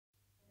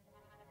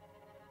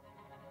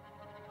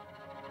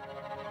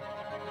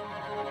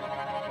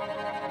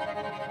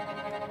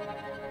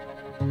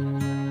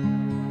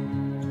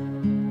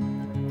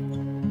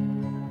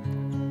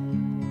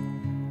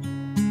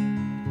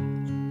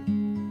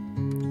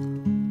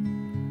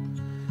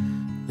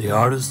The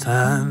artist's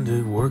hand,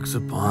 it works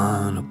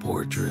upon a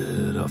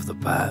portrait of the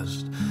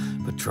past,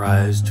 but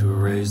tries to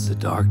erase the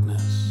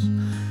darkness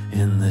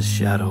in this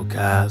shadow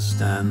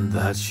cast, and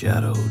that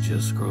shadow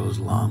just grows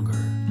longer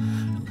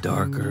and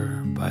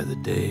darker by the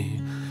day,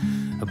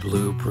 a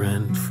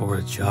blueprint for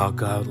a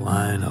chalk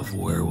outline of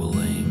where we'll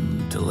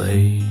aim to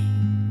lay.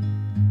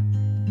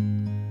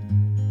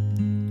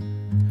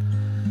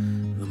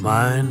 The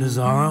mind is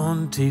our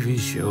own TV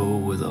show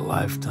with a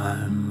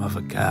lifetime of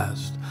a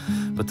cast,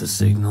 but the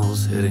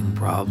signal's hitting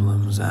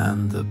problems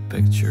and the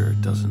picture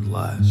doesn't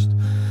last.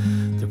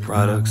 The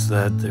products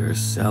that they're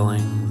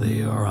selling,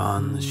 they are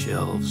on the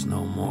shelves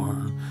no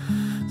more.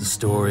 The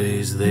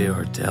stories they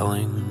are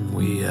telling,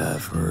 we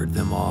have heard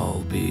them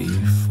all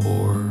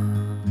before.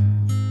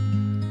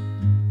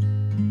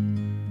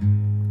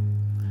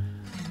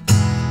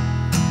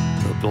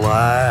 The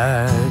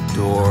black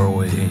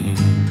doorway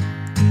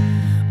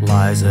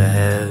lies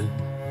ahead.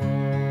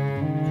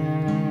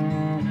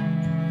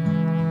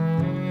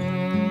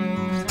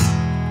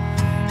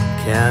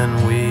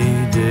 Can we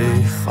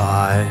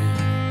defy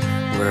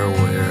where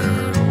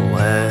we're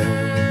led?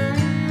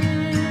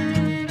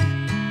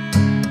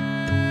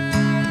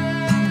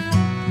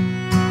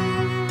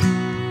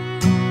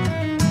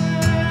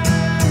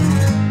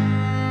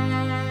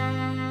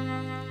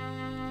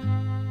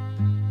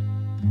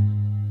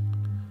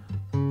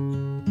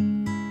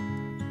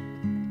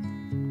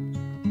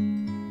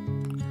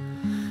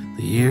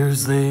 The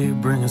years, they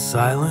bring a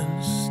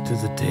silence to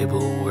the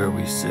table where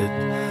we sit,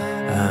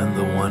 and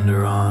the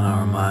wonder on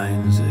our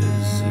minds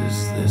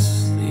is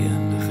this the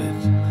end of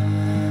it?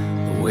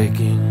 The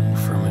waking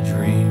from a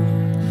dream,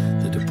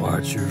 the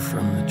departure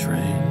from the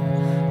train.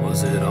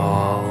 Was it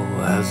all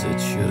as it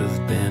should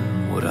have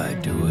been? Would I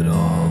do it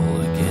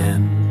all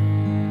again?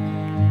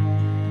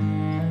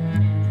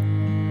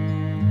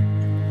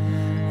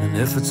 And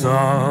if it's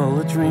all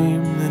a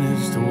dream, then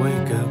is to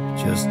wake up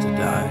just to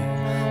die,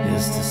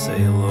 is to say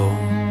hello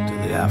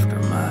to the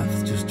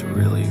aftermath, just to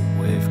really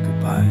wave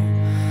goodbye.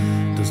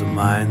 Does a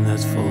mind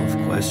that's full of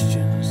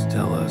questions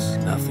tell us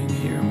nothing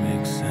here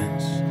makes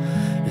sense?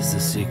 Is the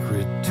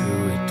secret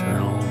to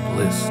eternal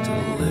bliss to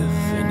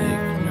live in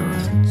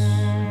ignorance?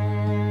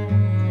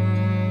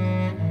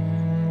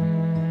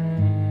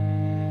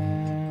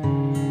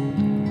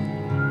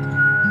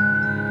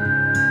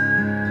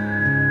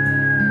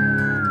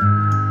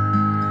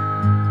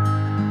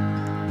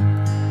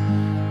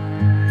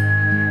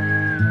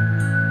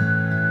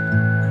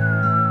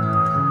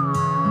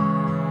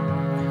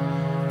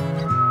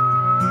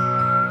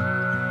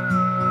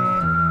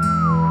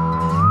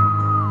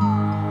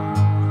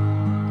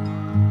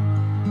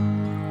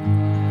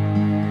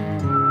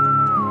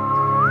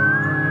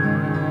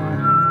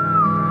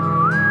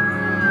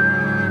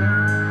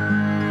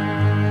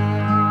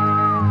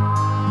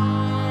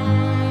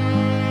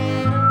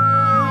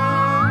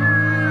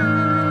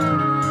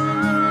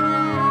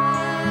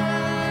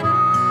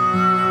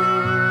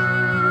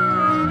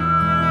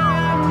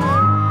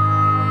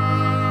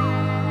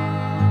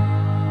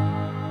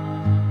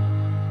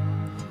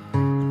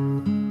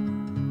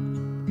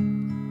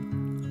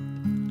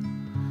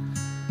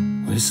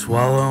 We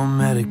swallow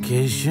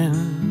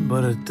medication,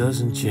 but it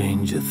doesn't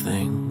change a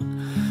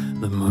thing.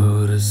 The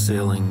mood is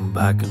sailing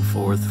back and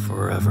forth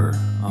forever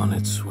on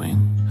its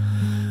swing.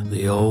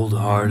 The old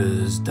heart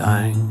is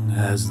dying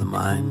as the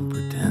mind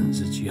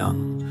pretends it's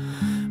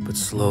young, but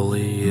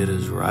slowly it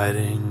is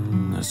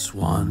writing a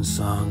swan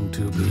song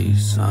to be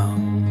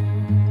sung.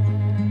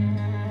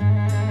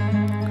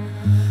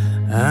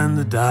 And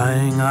the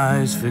dying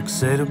eyes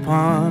fixate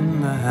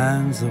upon the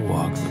hands that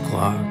walk the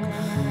clock.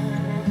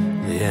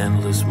 The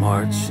endless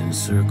march in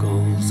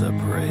circles, a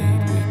parade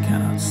we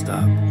cannot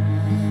stop.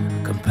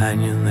 A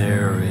companion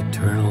there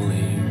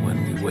eternally when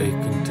we wake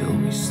until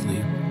we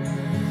sleep.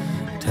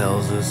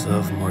 Tells us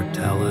of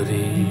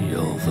mortality,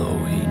 although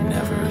he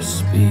never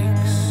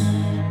speaks.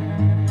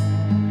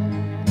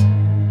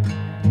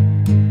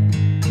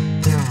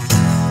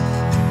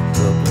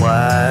 The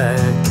black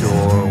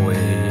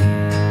doorway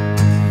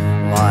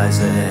lies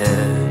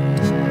ahead.